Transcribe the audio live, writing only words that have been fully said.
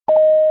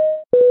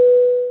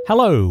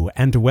Hello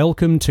and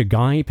welcome to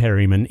Guy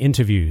Perryman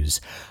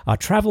Interviews. Our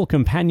travel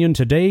companion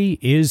today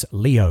is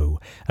Leo,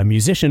 a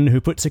musician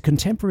who puts a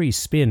contemporary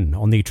spin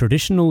on the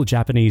traditional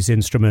Japanese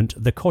instrument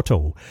the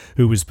koto,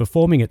 who was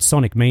performing at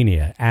Sonic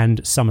Mania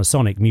and Summer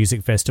Sonic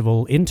Music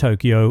Festival in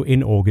Tokyo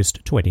in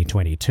August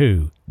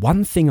 2022.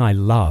 One thing I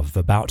love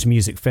about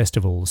music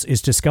festivals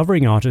is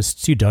discovering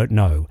artists you don't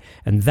know,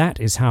 and that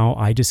is how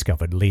I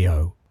discovered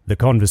Leo. The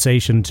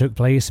conversation took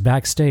place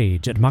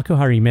backstage at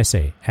Makuhari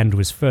Messe and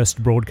was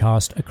first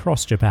broadcast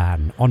across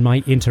Japan on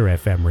my Inter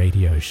FM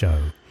radio show.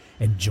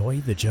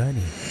 Enjoy the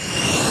journey.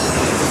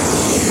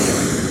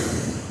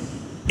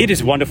 It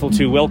is wonderful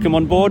to welcome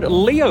on board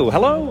Leo.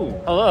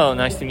 Hello. Hello,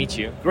 nice to meet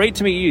you. Great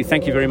to meet you.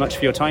 Thank you very much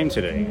for your time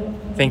today.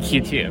 Thank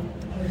you too.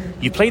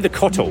 You play the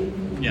koto,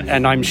 yes.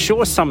 And I'm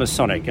sure Summer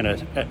Sonic and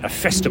a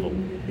festival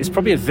is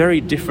probably a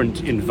very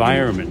different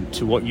environment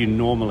to what you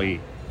normally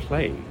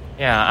play.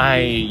 Yeah, I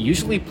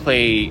usually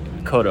play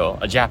koto,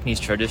 a Japanese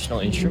traditional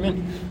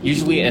instrument,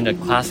 usually in a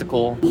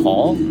classical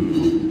hall,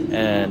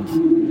 and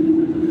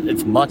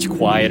it's much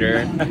quieter,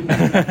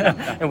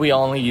 and we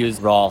only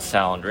use raw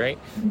sound, right?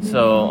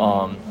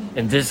 So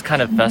in this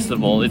kind of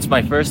festival, it's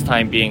my first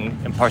time being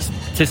and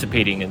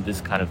participating in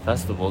this kind of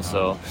festival,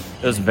 so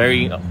it was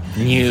very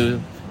new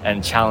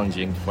and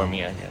challenging for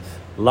me, I guess.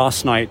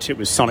 Last night it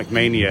was Sonic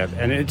Mania,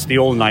 and it's the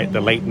all-night,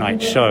 the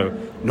late-night show.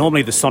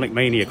 Normally the Sonic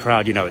Mania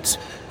crowd, it's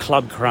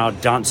club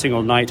crowd dancing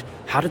all night.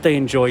 How did they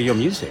enjoy your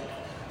music?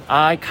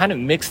 I kind of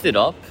mixed it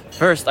up.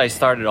 First, I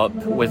started up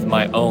with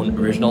my own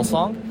original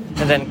song,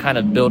 and then kind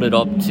of built it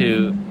up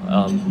to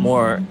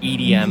more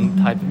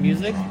EDM type of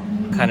music,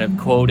 kind of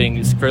quoting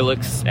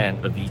Skrillex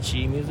and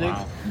Avicii music.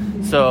 Wow.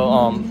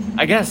 So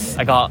I guess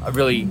I got a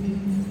really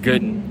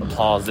good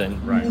applause,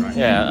 and right.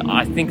 Yeah,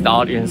 I think the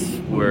audience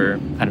were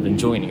kind of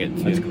enjoying it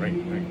too. That's great.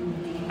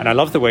 And I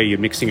love the way you're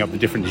mixing up the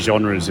different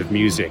genres of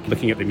music.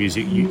 Looking at the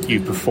music, you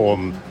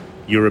perform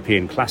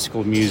European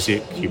classical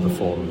music, you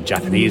perform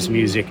Japanese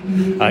music,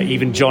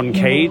 even John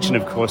Cage, and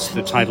of course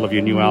the title of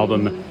your new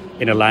album,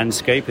 In a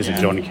Landscape, is a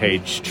John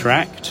Cage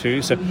track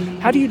too. So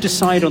how do you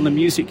decide on the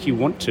music you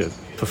want to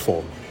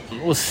perform?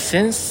 Well,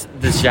 since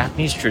this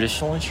Japanese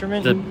traditional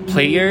instrument, the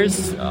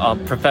players,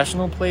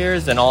 professional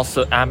players and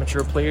also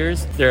amateur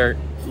players, there are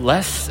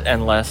less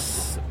and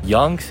less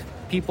young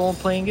people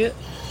playing it.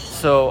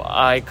 So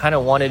I kind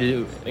of wanted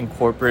to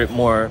incorporate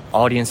more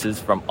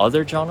audiences from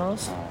other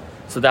genres.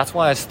 So that's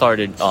why I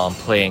started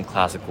playing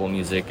classical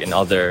music and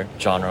other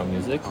genre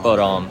music. But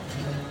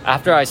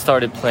after I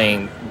started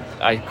playing,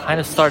 I kind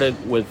of started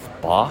with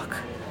Bach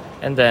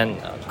and then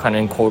kind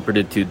of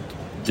incorporated to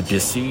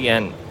Debussy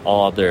and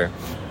all other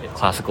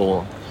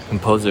classical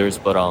composers.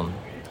 But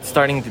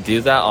starting to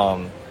do that,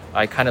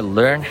 I kind of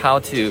learned how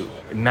to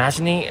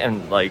imagine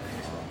and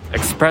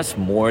express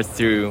more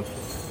through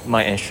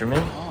my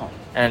instrument.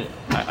 And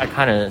I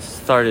kind of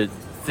started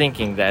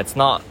thinking that it's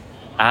not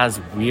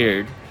as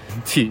weird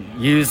to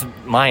use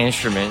my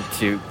instrument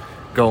to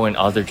go in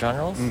other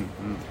genres.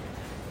 Mm-hmm.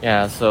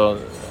 Yeah,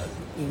 so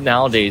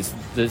nowadays,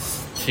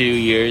 this 2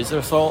 years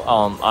or so,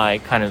 I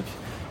kind of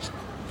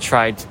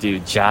tried to do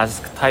jazz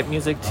type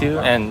music too.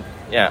 And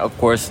yeah, of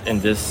course,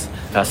 in this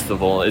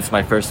festival, it's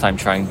my first time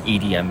trying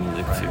EDM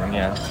music too.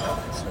 Yeah.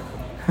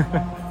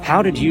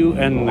 How did you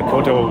and the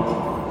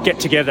koto get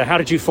together? How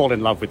did you fall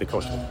in love with the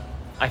koto?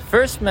 I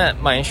first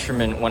met my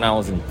instrument when I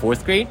was in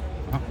 4th grade.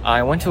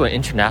 I went to an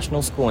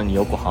international school in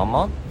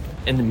Yokohama.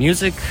 In the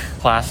music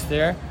class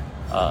there,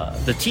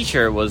 the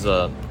teacher was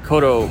a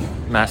koto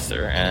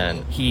master,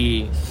 and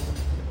we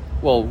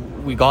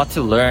got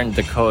to learn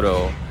the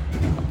koto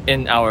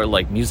in our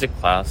music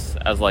class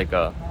as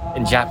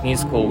in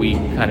Japanese school, we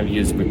kind of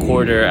use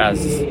recorder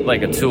as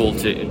a tool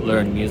to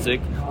learn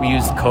music. We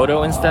used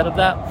koto instead of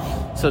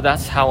that. So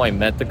that's how I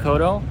met the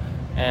koto.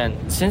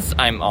 And since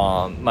my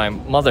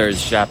mother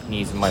is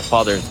Japanese and my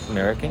father is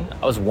American,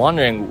 I was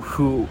wondering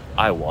who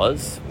I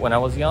was when I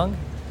was young.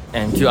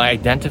 And to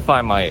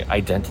identify my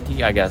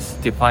identity, I guess,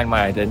 to find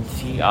my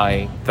identity,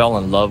 I fell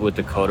in love with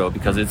the koto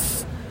because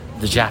it's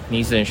the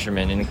Japanese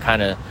instrument, and it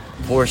kind of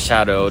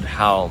foreshadowed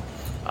how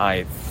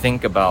I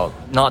think about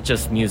not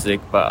just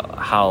music, but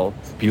how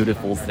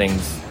beautiful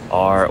things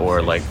are,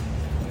 or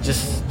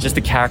just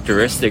the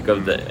characteristic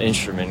of the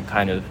instrument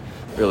kind of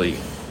really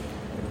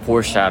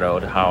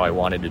foreshadowed how I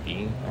wanted to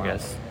be, I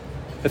guess.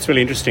 That's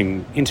really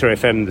interesting. Inter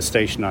FM, the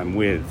station I'm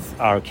with,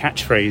 our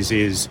catchphrase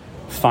is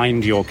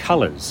find your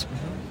colors.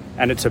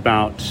 And it's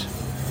about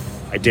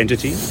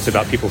identity. It's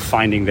about people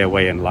finding their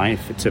way in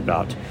life. It's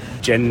about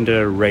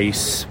gender,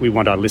 race. We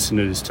want our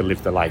listeners to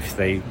live the life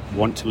they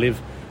want to live.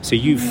 So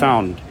you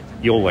found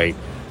your way.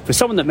 For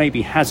someone that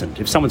maybe hasn't,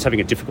 if someone's having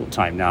a difficult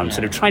time now,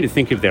 instead of trying to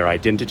think of their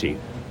identity,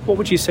 what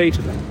would you say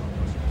to them?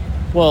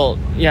 Well,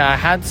 yeah, I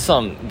had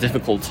some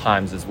difficult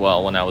times as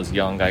well when I was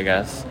young, I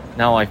guess.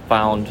 Now I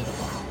found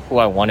who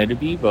I wanted to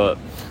be, but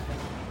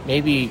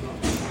maybe,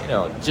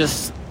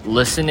 just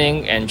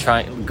listening and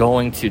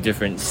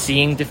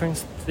seeing different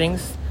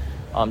things,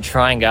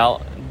 trying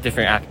out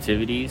different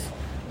activities,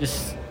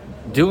 just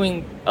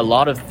doing a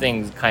lot of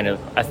things kind of,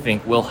 I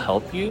think, will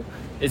help you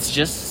it's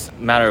just a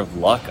matter of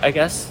luck, I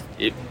guess,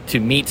 to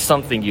meet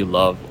something you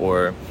love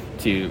or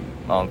to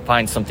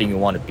find something you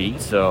want to be.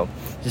 So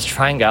just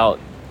trying out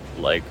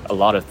like a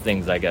lot of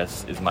things, I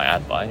guess, is my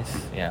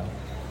advice. Yeah.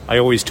 I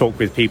always talk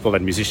with people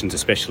and musicians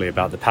especially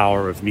about the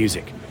power of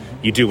music.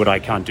 You do what I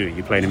can't do.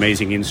 You play an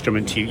amazing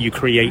instrument. You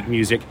create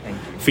music.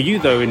 For you,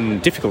 though, in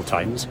difficult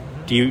times,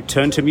 do you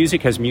turn to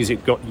music? Has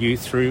music got you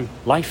through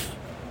life?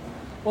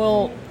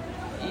 Well,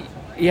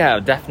 yeah,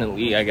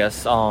 definitely, I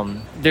guess.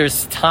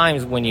 There's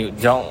times when you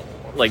don't,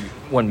 like,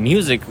 when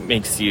music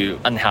makes you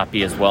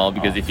unhappy as well,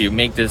 because if you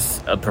make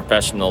this a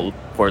professional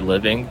for a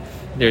living,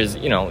 there's,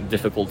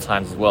 difficult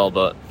times as well.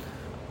 But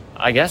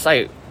I guess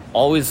I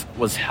always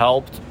was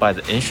helped by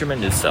the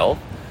instrument itself,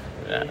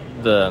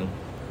 the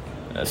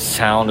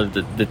sound of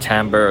the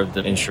timbre of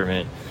the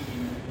instrument.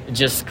 It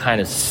just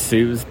kind of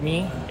soothed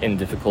me in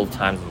difficult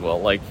times as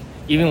well. Like,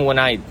 even when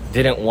I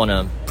didn't want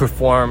to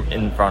perform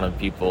in front of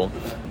people,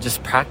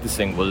 just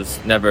practicing was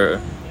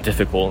never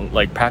difficult.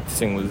 Like,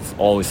 practicing was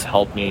always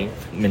helped me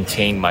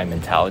maintain my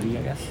mentality,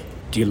 I guess.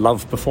 Do you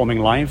love performing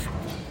live?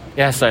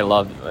 Yes, I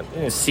love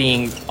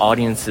seeing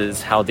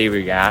audiences, how they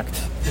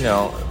react.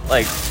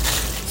 Like,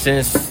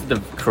 since the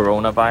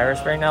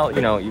coronavirus right now,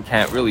 you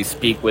can't really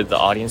speak with the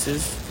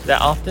audiences that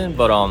often,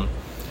 but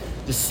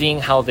just seeing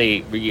how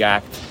they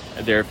react,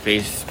 their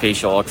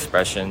facial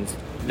expressions,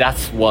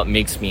 that's what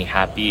makes me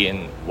happy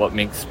and what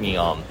makes me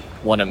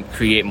want to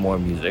create more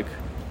music.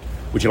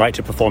 Would you like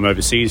to perform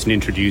overseas and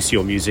introduce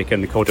your music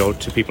and the koto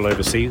to people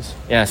overseas?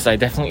 Yes, I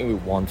definitely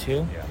would want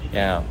to.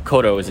 Yeah,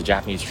 koto is a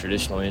Japanese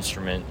traditional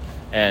instrument,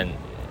 and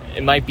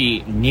it might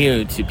be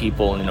new to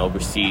people in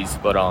overseas,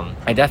 but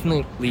I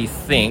definitely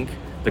think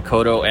the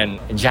koto and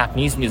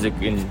Japanese music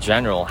in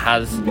general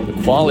has the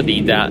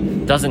quality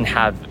that doesn't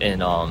have in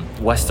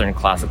Western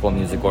classical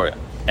music or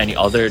any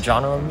other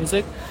genre of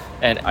music.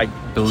 And I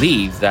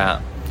believe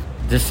that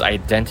this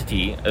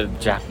identity of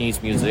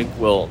Japanese music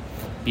will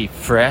be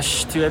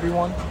fresh to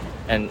everyone,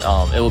 and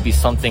it will be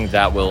something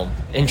that will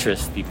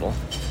interest people.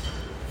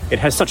 It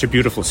has such a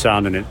beautiful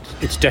sound, and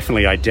it's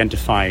definitely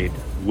identified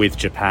with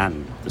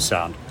Japan, the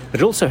sound. But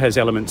it also has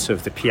elements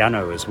of the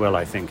piano as well,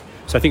 I think.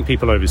 So I think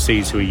people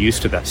overseas who are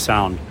used to that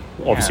sound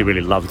obviously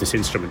really love this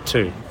instrument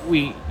too.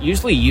 We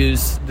usually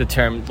use the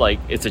term like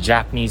it's a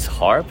Japanese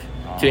harp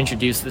to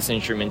introduce this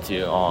instrument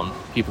to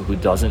people who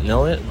doesn't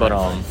know it. But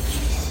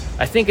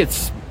I think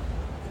it's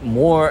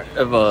more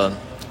of a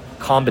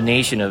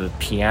combination of a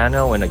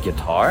piano and a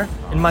guitar,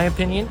 in my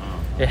opinion.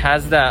 It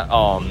has that,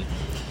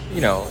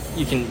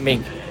 you can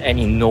make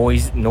any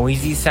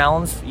noisy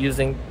sounds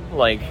using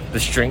like the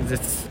strings.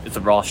 It's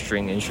a raw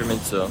string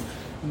instrument, so.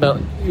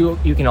 But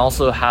you can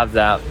also have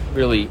that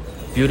really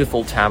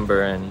beautiful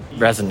timbre and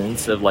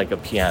resonance of like a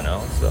piano.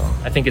 So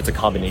I think it's a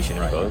combination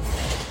of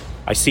both.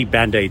 I see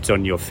band-aids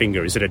on your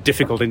finger. Is it a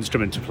difficult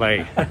instrument to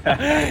play?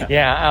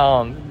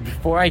 Yeah,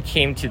 before I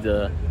came to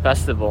the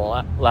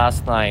festival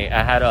last night,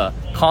 I had a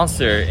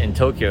concert in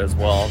Tokyo as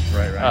well.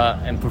 Right.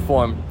 And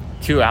performed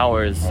 2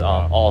 hours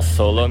all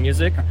solo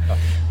music.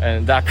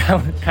 And that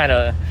kind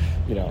of,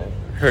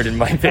 hurting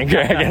my finger,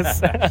 I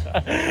guess.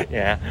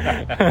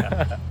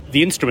 Yeah.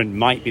 The instrument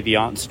might be the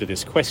answer to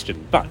this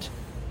question, but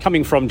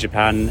coming from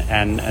Japan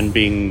and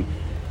being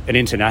an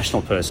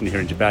international person here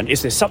in Japan,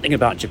 is there something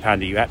about Japan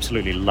that you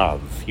absolutely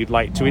love, you'd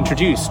like to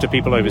introduce to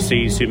people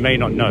overseas who may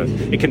not know?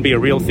 It can be a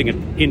real thing,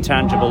 an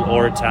intangible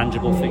or a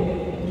tangible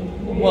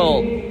thing.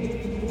 Well,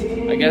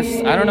 I guess,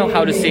 I don't know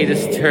how to say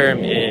this term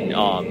in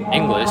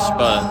English,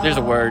 but there's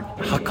a word,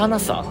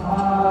 hakanasa.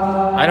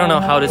 I don't know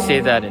how to say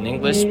that in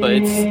English, but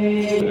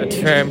it's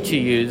a term to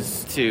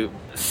use to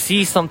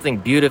see something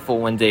beautiful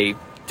when they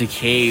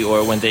decay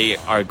or when they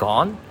are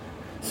gone.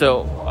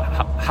 So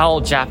how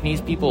Japanese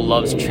people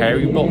loves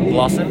cherry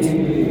blossoms,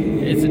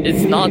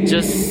 it's not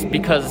just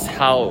because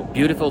how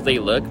beautiful they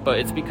look, but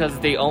it's because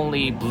they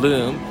only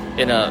bloom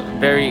in a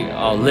very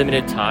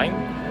limited time,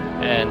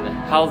 and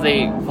how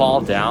they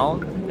fall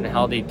down and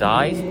how they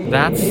die,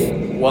 that's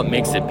what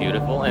makes it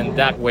beautiful. And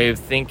that way of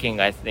thinking,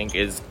 I think,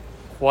 is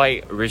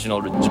quite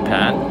original to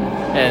Japan,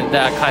 and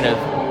that kind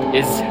of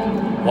is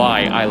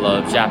why I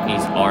love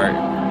Japanese art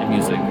and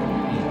music.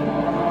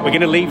 We're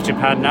going to leave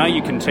Japan now.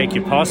 You can take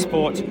your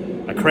passport,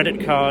 a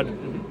credit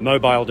card,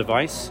 mobile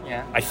device.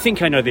 Yeah. I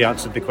think I know the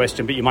answer to the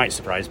question, but you might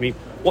surprise me.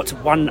 What's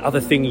one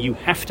other thing you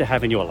have to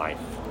have in your life?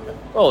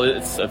 Well,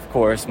 it's, of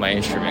course, my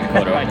instrument,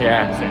 Koto.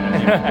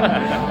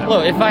 Yeah.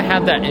 Well, if I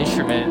had that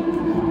instrument,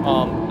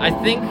 I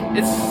think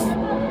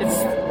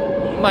it's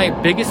my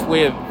biggest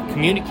way of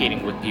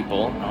communicating with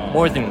people,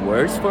 more than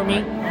words for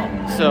me.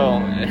 So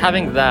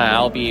having that,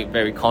 I'll be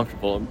very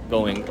comfortable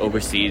going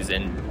overseas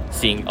and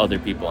seeing other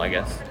people, I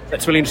guess.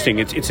 That's really interesting.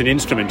 It's an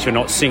instrument. You're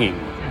not singing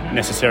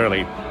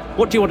necessarily.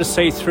 What do you want to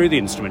say through the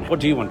instrument? What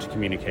do you want to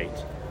communicate?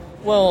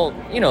 Well,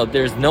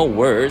 there's no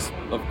words,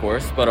 of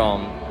course, but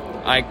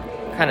I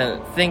kind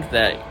of think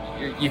that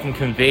you can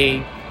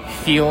convey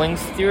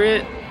feelings through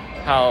it.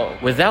 How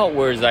without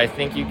words, I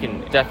think you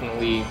can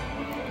definitely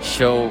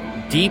show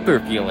deeper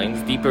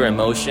feelings, deeper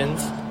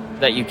emotions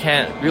that you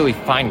can't really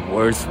find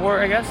words for,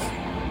 I guess.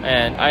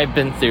 and I've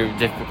been through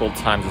difficult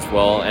times as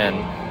well, and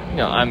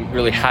I'm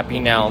really happy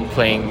now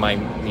playing my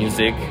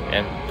music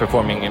and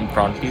performing in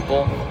front of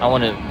people. I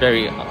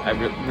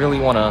really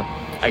want to,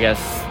 I guess,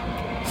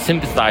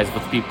 sympathize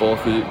with people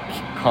who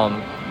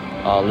come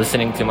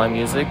listening to my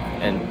music,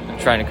 and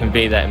trying to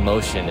convey that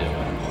emotion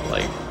is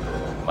like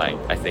my,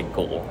 I think,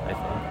 goal.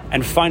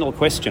 And final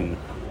question.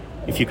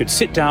 If you could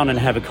sit down and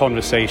have a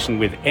conversation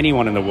with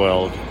anyone in the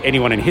world,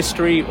 anyone in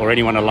history or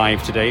anyone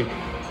alive today,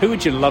 who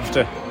would you love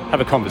to have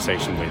a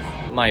conversation with?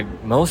 My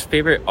most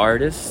favorite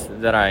artist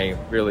that I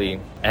really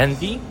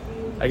envy,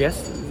 I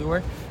guess is the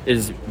word,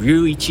 is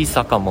Ryuichi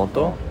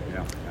Sakamoto.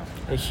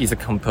 Yeah. He's a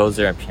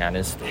composer and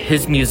pianist.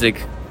 His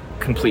music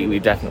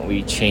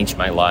definitely changed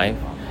my life,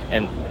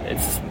 and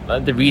it's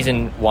the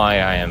reason why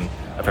I am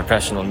a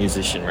professional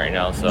musician right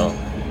now. So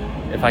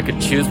if I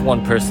could choose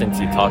one person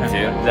to talk to,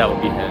 that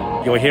would be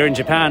him. You're here in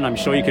Japan. I'm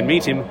sure you can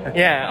meet him.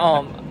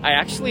 Yeah, I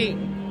actually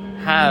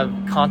have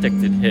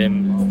contacted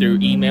him through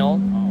email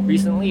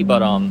recently,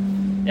 but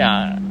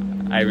yeah,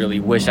 I really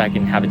wish I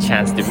can have a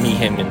chance to meet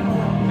him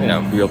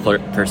in real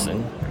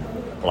person.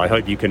 Well, I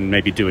hope you can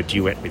maybe do a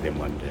duet with him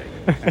one day.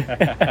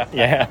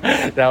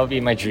 Yeah, that would be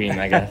my dream,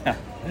 I guess.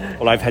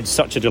 Well, I've had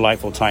such a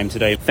delightful time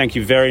today. Thank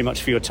you very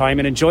much for your time,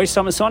 and enjoy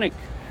Summer Sonic.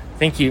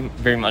 Thank you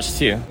very much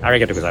too.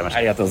 Arigatou gozaimashita.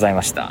 Arigatou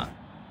gozaimashita.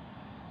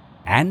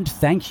 And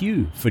thank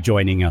you for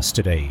joining us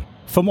today.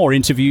 For more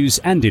interviews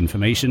and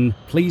information,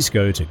 please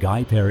go to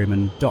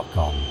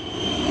guyperryman.com.